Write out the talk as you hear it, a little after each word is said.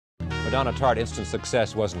Donna Tartt, instant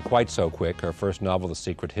success wasn't quite so quick. Her first novel, The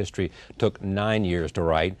Secret History, took 9 years to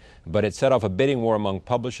write, but it set off a bidding war among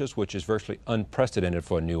publishers, which is virtually unprecedented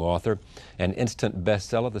for a new author. An instant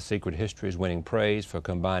bestseller, The Secret History is winning praise for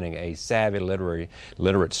combining a savvy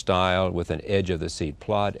literate style with an edge-of-the-seat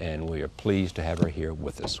plot, and we are pleased to have her here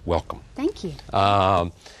with us. Welcome. Thank you.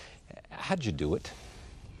 How'd you do it?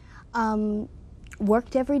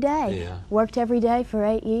 Worked every day. Yeah. Worked every day for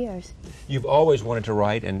 8 years. You've always wanted to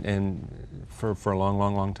write, and for a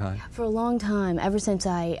long time? For a long time, ever since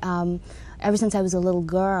I was a little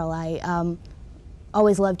girl, I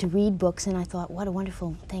always loved to read books, and I thought, what a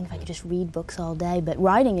wonderful thing if I could just read books all day. But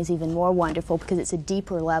writing is even more wonderful because it's a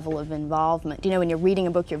deeper level of involvement. You know, when you're reading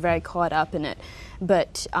a book, you're very caught up in it.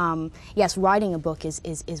 But yes, writing a book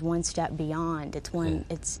is one step beyond. It's one.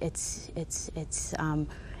 Yeah.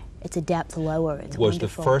 It's a depth lower. It's Was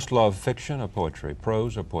wonderful. the first love fiction or poetry,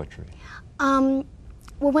 prose or poetry? Well,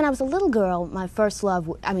 when I was a little girl, my first love,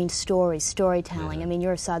 storytelling. Yeah. I mean,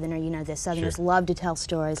 you're a Southerner, you know this. Southerners Sure. love to tell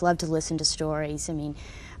stories, love to listen to stories. I mean,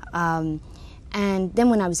 and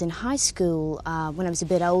then when I was in high school, when I was a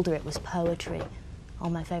bit older, it was poetry.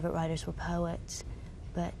 All my favorite writers were poets.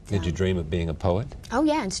 But Did you dream of being a poet? Oh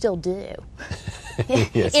yeah, and still do.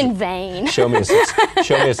 Yes. In vain. Show me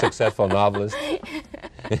a successful novelist,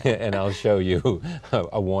 and I'll show you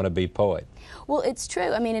a wannabe poet. Well, it's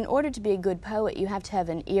true. I mean, in order to be a good poet, you have to have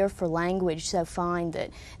an ear for language so fine that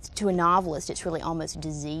to a novelist it's really almost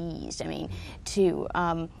diseased. I mean,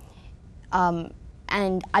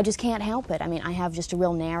 and I just can't help it. I mean, I have just a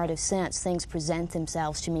real narrative sense. Things present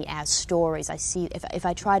themselves to me as stories. I see, if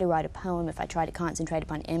I try to write a poem, if I try to concentrate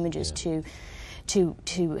upon images too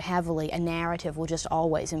heavily, a narrative will just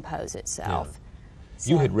always impose itself. Yeah.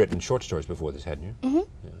 So. You had written short stories before this, hadn't you? Mm-hmm.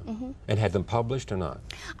 Yeah. Mm-hmm. And had them published or not?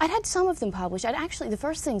 I'd had some of them published. The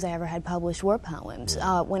first things I ever had published were poems.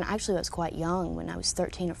 Yeah. When actually I was quite young, when I was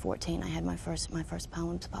 13 or 14, I had my first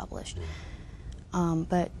poems published. Yeah.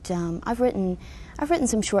 But I've written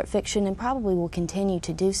some short fiction and probably will continue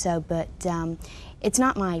to do so. But it's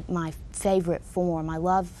not my favorite form. I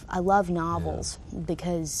love novels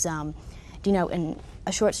because you know, in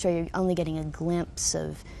a short story you're only getting a glimpse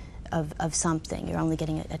of something. You're only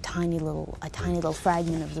getting a tiny little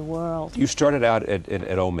fragment of the world. You started out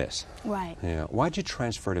at Ole Miss. Right. Yeah. Why'd you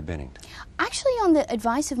transfer to Bennington? Actually, on the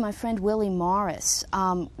advice of my friend Willie Morris,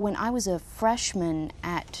 when I was a freshman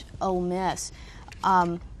at Ole Miss,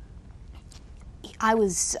 I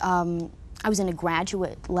was in a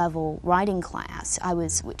graduate level writing class. I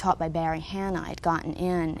was taught by Barry Hanna. I'd gotten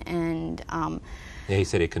in, and yeah, he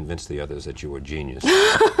said he convinced the others that you were a genius.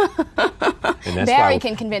 And that's Barry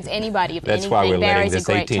can convince anybody of anything. That's why we're letting Barry's this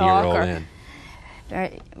a great 18-year-old talker.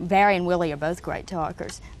 in. Barry and Willie are both great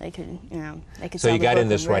talkers. They could, you know, they could. So sell you the got book in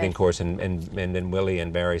this and writing read. course, and then Willie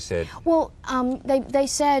and Barry said. Well, they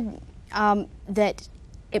said that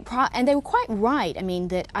and they were quite right. I mean,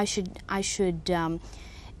 that I should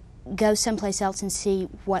go someplace else and see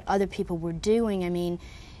what other people were doing. I mean,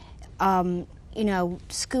 you know,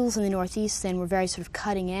 schools in the Northeast then were very sort of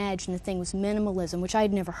cutting edge, and the thing was minimalism, which I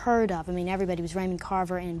had never heard of. I mean, everybody was Raymond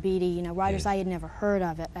Carver and Beatty, you know, writers I had never heard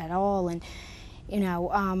of at all. And, you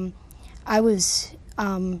know, I was,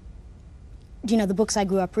 you know, the books I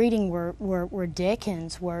grew up reading were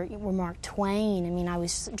Dickens, were Mark Twain. I mean, I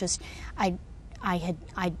was just, I'd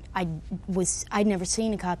never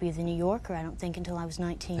seen a copy of The New Yorker, I don't think, until I was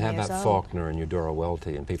 19 How years about old. Faulkner and Eudora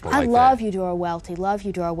Welty and people like that? I love Eudora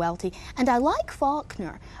Welty, and I like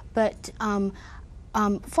Faulkner, but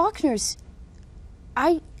Faulkner's,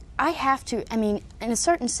 I have to, I mean, in a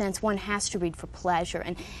certain sense, one has to read for pleasure,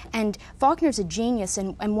 and Faulkner's a genius,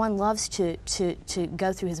 and one loves to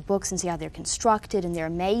go through his books and see how they're constructed, and they're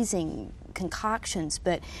amazing concoctions,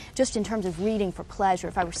 but just in terms of reading for pleasure,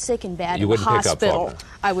 if I were sick in bed in the hospital,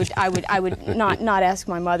 I would not ask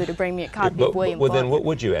my mother to bring me a copy of William Well, then Faulkner. what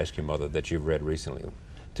would you ask your mother that you've read recently,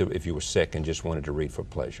 if you were sick and just wanted to read for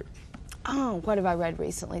pleasure? Oh, what have I read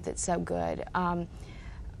recently that's so good? I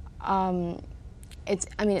mean,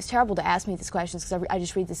 it's terrible to ask me these questions because I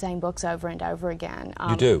just read the same books over and over again.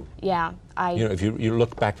 You do? Yeah. You know, if you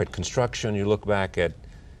look back at construction, you look back at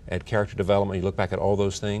character development, you look back at all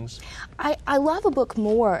those things? I love a book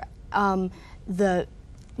more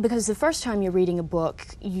because the first time you're reading a book,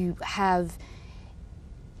 you have,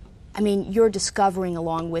 I mean, you're discovering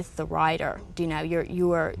along with the writer. You know, I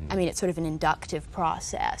mean, it's sort of an inductive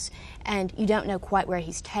process, and you don't know quite where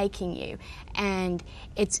he's taking you, and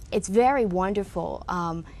it's very wonderful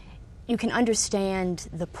you can understand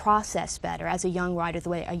the process better as a young writer. The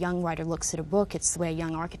way a young writer looks at a book, it's the way a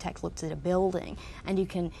young architect looks at a building, and you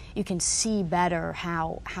can see better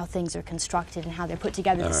how things are constructed and how they're put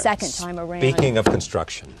together the second time around. Speaking of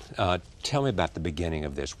construction, tell me about the beginning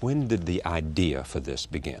of this. When did the idea for this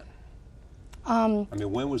begin? I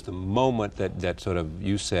mean, when was the moment that sort of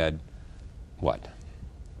you said, what?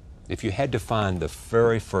 If you had to find the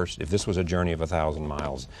very first, if this was a journey of 1,000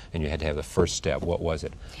 miles and you had to have the first step, what was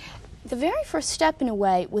it? The very first step, in a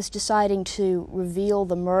way, was deciding to reveal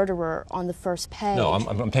the murderer on the first page. No,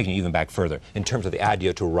 I'm taking you even back further. In terms of the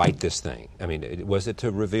idea to write this thing, I mean, was it to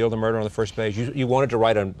reveal the murder on the first page? You wanted to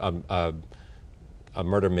write a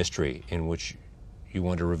murder mystery in which you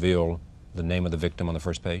wanted to reveal the name of the victim on the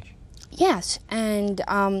first page? Yes, and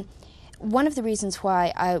one of the reasons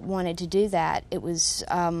why I wanted to do that, it was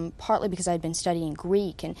partly because I had been studying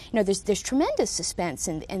Greek, and you know, there's tremendous suspense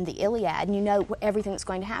in the Iliad, and you know everything that's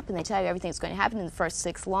going to happen. They tell you everything that's going to happen in the first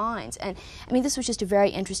 6 lines, and I mean, this was just a very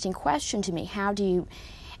interesting question to me. How do you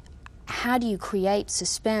create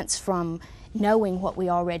suspense from knowing what we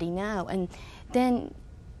already know? And then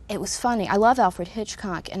it was funny. I love Alfred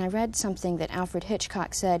Hitchcock, and I read something that Alfred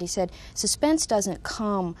Hitchcock said. He said, suspense doesn't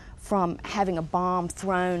come from having a bomb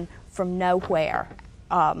thrown from nowhere,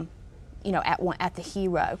 you know, at the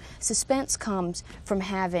hero. Suspense comes from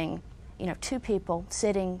having, you know, 2 people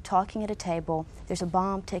sitting, talking at a table. There's a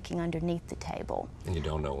bomb ticking underneath the table. And you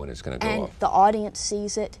don't know when it's going to go and off. The audience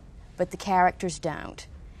sees it, but the characters don't.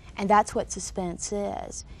 And that's what suspense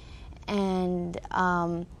is. And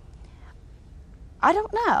I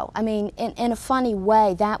don't know. I mean, in a funny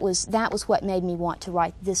way, that was what made me want to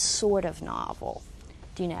write this sort of novel,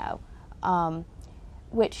 do you know,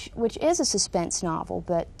 which is a suspense novel,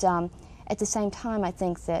 but at the same time, I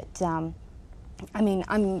think that, I mean,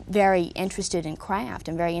 I'm very interested in craft.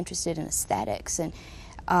 I'm very interested in aesthetics, and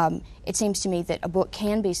it seems to me that a book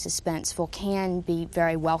can be suspenseful, can be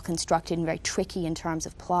very well constructed and very tricky in terms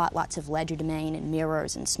of plot, lots of legerdemain and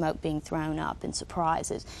mirrors and smoke being thrown up and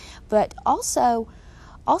surprises, but also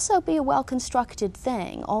be a well-constructed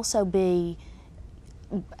thing, also be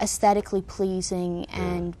aesthetically pleasing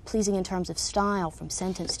and pleasing in terms of style from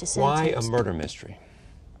sentence to sentence. Why a murder mystery?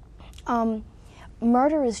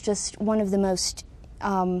 Murder is just one of the most,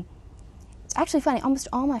 it's actually funny, almost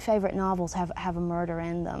all my favorite novels have a murder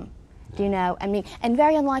in them, do you know? I mean, and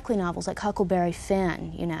very unlikely novels like Huckleberry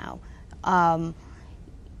Finn, you know,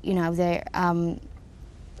 they're,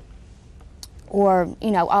 or,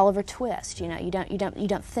 you know, Oliver Twist, you know, you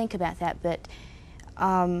don't think about that, but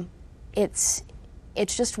it's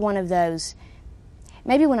just one of those.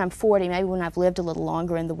 Maybe when I'm 40, maybe when I've lived a little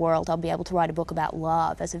longer in the world, I'll be able to write a book about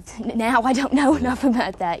love. As of now, I don't know enough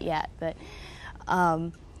about that yet, but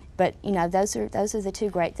you know, those are the 2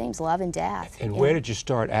 great themes, love and death. And where did you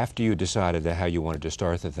start after you decided how you wanted to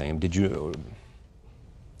start the thing?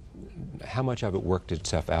 How much of it worked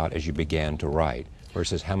itself out as you began to write,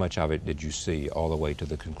 versus how much of it did you see all the way to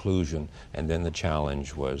the conclusion, and then the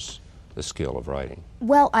challenge was the skill of writing?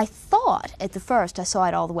 Well, I thought at the first I saw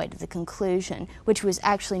it all the way to the conclusion, which was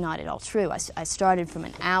actually not at all true. I started from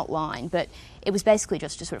an outline, but it was basically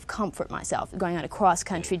just to sort of comfort myself, going on a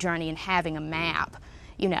cross-country journey and having a map,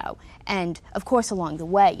 you know. And, of course, along the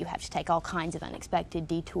way, you have to take all kinds of unexpected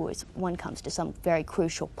detours. One comes to some very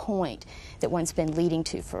crucial point that one's been leading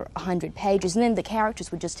to for 100 pages, and then the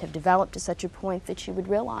characters would just have developed to such a point that you would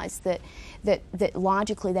realize that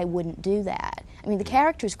logically they wouldn't do that. I mean, the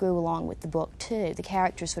characters grew along with the book, too. The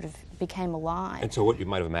characters sort of became alive. And so what you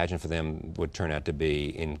might have imagined for them would turn out to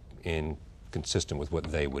be consistent with what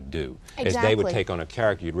they would do. Exactly. As they would take on a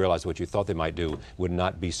character, you'd realize what you thought they might do would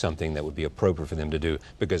not be something that would be appropriate for them to do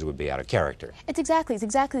because it would be out of character. It's exactly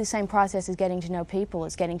the same process as getting to know people,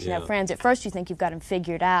 as getting to know friends. At first you think you've got them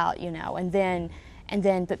figured out, you know, and then,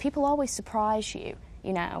 but people always surprise you,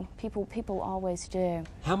 you know. People always do.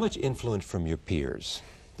 How much influence from your peers?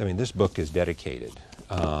 I mean, this book is dedicated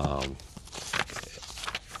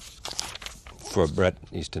for Bret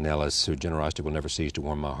Easton Ellis, whose generosity will never cease to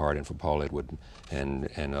warm my heart, and for Paul Edward and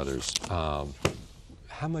others. How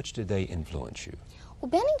much did they influence you? Well,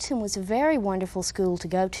 Bennington was a very wonderful school to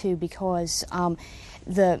go to because I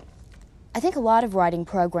think a lot of writing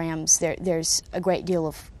programs, there's a great deal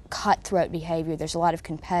of cutthroat behavior, there's a lot of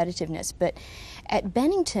competitiveness, but at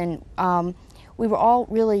Bennington, we were all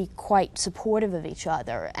really quite supportive of each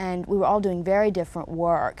other, and we were all doing very different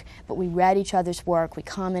work, but we read each other's work, we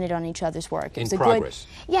commented on each other's work. In progress?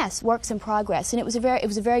 Yes, works in progress, and it was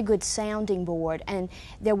a very good sounding board, and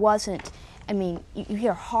there wasn't, I mean, you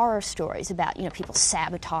hear horror stories about, you know, people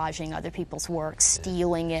sabotaging other people's work,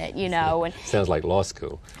 stealing it, you know. And sounds like law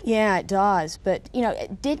school. yeah, it does. But, you know,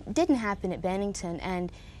 it didn't happen at Bennington,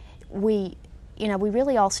 and we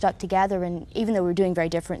really all stuck together, and even though we were doing very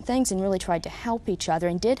different things, and really tried to help each other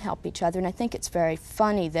and did help each other. And I think it's very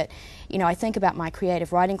funny that, you know, I think about my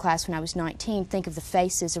creative writing class when I was 19, think of the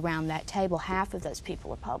faces around that table. Half of those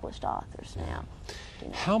people are published authors now. You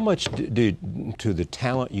know. How much to the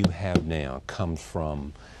talent you have now comes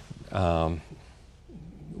from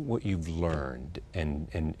what you've learned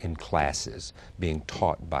in classes, being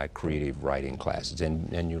taught by creative writing classes,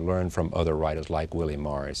 and you learn from other writers like Willie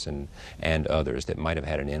Morris and others that might have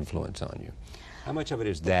had an influence on you? How much of it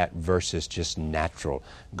is that versus just natural,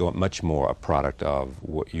 much more a product of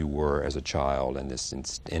what you were as a child and this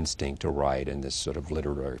instinct to write and this sort of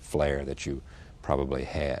literary flair that you probably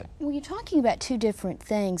had? Well, you're talking about two different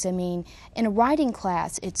things. I mean, in a writing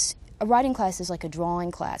class, a writing class is like a drawing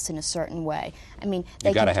class in a certain way. I mean,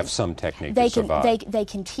 you got to have some technique to survive. They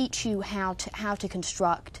can teach you how to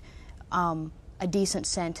construct a decent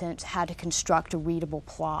sentence, how to construct a readable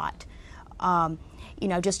plot. You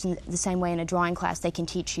know, just in the same way in a drawing class, they can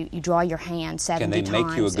teach you. You draw your hand 70 times. Can they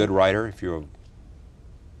make you a good writer if you're?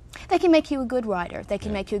 They can make you a good writer. They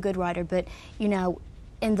can make you a good writer, but you know,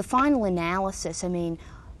 in the final analysis, I mean,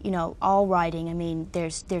 you know, all writing, I mean,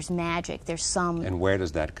 there's magic, there's some... And where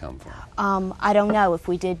does that come from? I don't know. If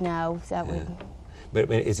we did know, that would... But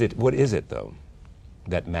what is it, though,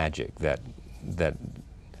 that magic, that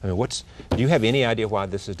I mean, do you have any idea why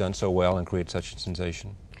this is done so well and creates such a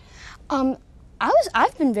sensation?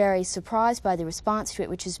 I've been very surprised by the response to it,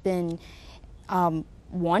 which has been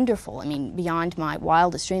wonderful. I mean, beyond my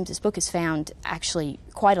wildest dreams. This book has found actually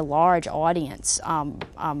quite a large audience.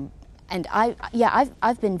 And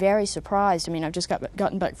I've been very surprised. I mean, I've just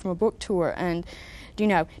gotten back from a book tour, and you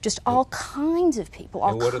know, just all kinds of people,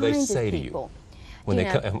 all kinds of people. And what do they say to you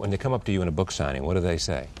when they come up to you in a book signing? What do they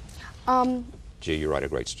say? Gee, you write a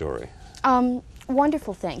great story.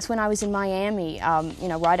 Wonderful things. When I was in Miami, you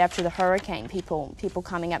know, right after the hurricane, people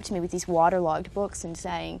coming up to me with these waterlogged books and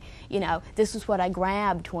saying, you know, this is what I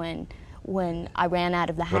grabbed when I ran out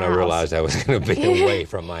of the house. When I realized I was going to be away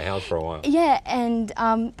from my house for a while. Yeah, and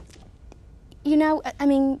you know, I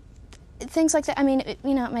mean, things like that. I mean,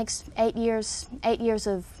 you know, it makes 8 years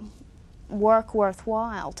of work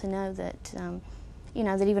worthwhile to know that, you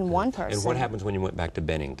know, that even one person. And what happens when you went back to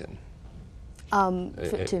Bennington?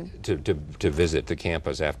 To visit the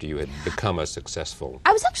campus after you had become a successful...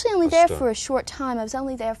 I was actually only there for a short time. I was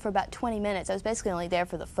only there for about 20 minutes. I was basically only there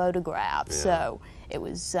for the photographs, so it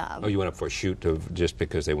was... Oh, you went up for a shoot just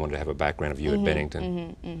because they wanted to have a background of you at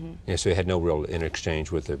Bennington? Yeah, so you had no real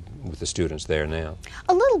exchange with the students there now?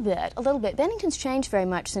 A little bit. Bennington's changed very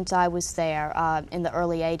much since I was there in the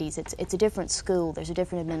early 80s. It's a different school. There's a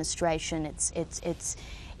different administration.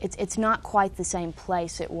 It's not quite the same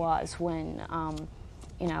place it was when,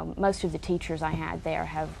 you know, most of the teachers I had there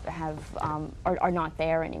are not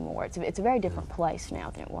there anymore. It's a very different place now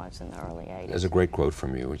than it was in the early 80s. There's a great quote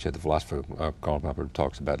from you, which the philosopher Carel Fabritius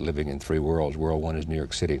talks about living in three worlds. World one is New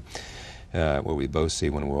York City, where we both see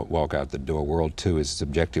when we walk out the door. World two is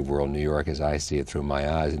subjective world, New York as I see it through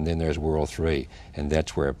my eyes. And then there's world three, and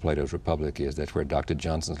that's where Plato's Republic is. That's where Dr.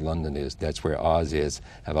 Johnson's London is. That's where Oz is.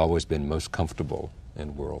 I've always been most comfortable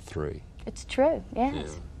in world three. It's true,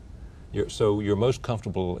 yes. Yeah. So you're most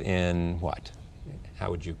comfortable in what? How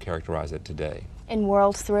would you characterize it today? In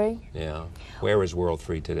world three? Yeah. Where is world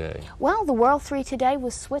three today? Well, the world three today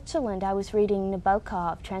was Switzerland. I was reading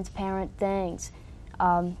Nabokov, Transparent Things.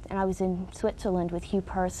 And I was in Switzerland with Hugh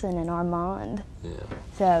Person and Armand. Yeah.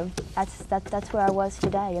 So that's where I was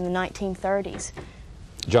today in the 1930s.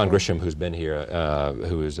 John Grisham, who's been here,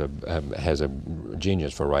 who has a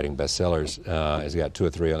genius for writing bestsellers, has got 2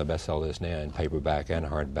 or 3 on the bestseller list now in paperback and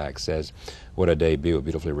hardback, says, "What a debut, a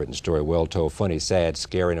beautifully written story, well told, funny, sad,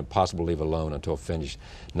 scary, and impossible to leave alone until finished.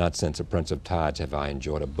 Not since A Prince of Tides have I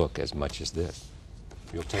enjoyed a book as much as this."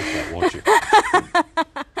 You'll take that, won't you?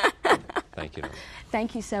 Thank you.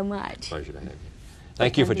 Thank you so much. Pleasure to have you.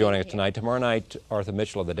 Thank you for joining us tonight. Tomorrow night, Arthur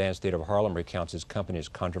Mitchell of the Dance Theater of Harlem recounts his company's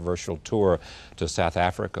controversial tour to South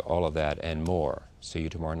Africa, all of that and more. See you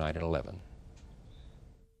tomorrow night at 11.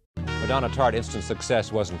 For Donna Tartt, instant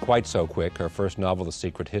success wasn't quite so quick. Her first novel, The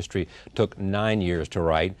Secret History, took 9 years to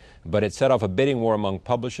write, but it set off a bidding war among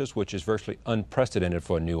publishers, which is virtually unprecedented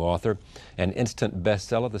for a new author. An instant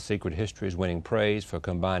bestseller, The Secret History is winning praise for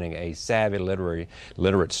combining a savvy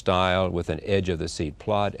literate style with an edge-of-the-seat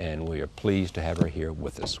plot, and we are pleased to have her here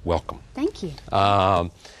with us. Welcome. Thank you.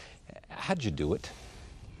 How'd you do it?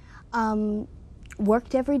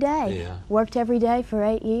 worked every day. Yeah. Worked every day for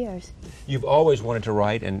 8 years. You've always wanted to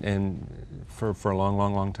write, and for a long,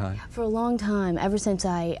 long, long time? For a long time, ever since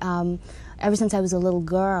I was a little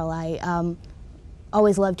girl, I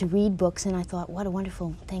always loved to read books, and I thought, what a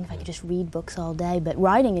wonderful thing if I could just read books all day. But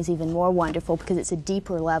writing is even more wonderful because it's a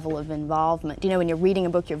deeper level of involvement. You know, when you're reading a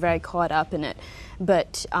book, you're very caught up in it.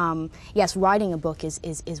 But yes, writing a book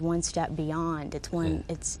is one step beyond. It's one.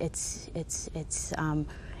 Yeah. It's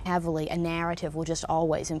heavily, a narrative will just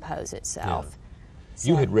always impose itself. Yeah. So,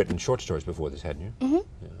 You had written short stories before this, hadn't you? Mm-hmm.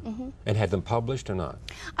 Yeah. Mm-hmm. And had them published or not?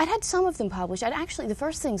 I'd had some of them published. Actually, the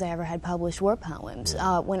first things I ever had published were poems.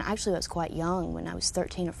 Yeah. When actually I was quite young, when I was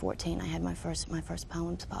 13 or 14, I had my first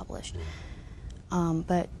poems published. Yeah.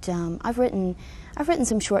 But I've written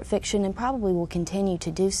some short fiction and probably will continue to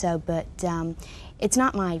do so. But it's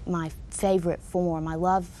not my favorite form. I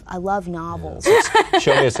love novels. Yeah.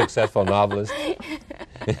 Show me a successful novelist,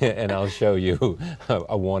 and I'll show you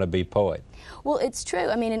a wannabe poet. Well, it's true.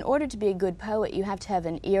 I mean, in order to be a good poet, you have to have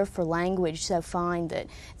an ear for language so fine that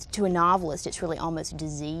to a novelist it's really almost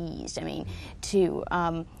diseased. I mean,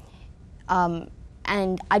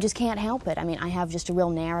 and I just can't help it. I mean, I have just a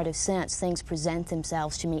real narrative sense. Things present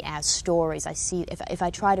themselves to me as stories. I see, if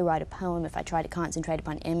I try to write a poem, if I try to concentrate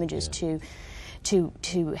upon images, Yeah.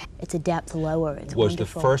 it's a depth lower. It's Was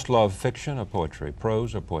wonderful. the first love fiction or poetry,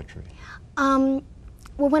 prose or poetry?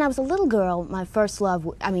 Well, when I was a little girl, my first love,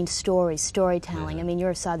 storytelling. Yeah. I mean,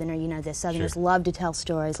 you're a Southerner, you know this. Southerners Sure. love to tell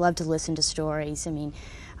stories, love to listen to stories. I mean,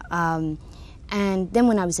 and then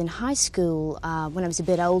when I was in high school, when I was a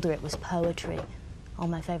bit older, it was poetry. All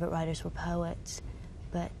my favorite writers were poets.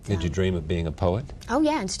 But Did you dream of being a poet? oh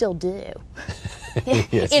yeah, and still do.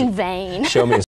 Yes. In vain. Show me a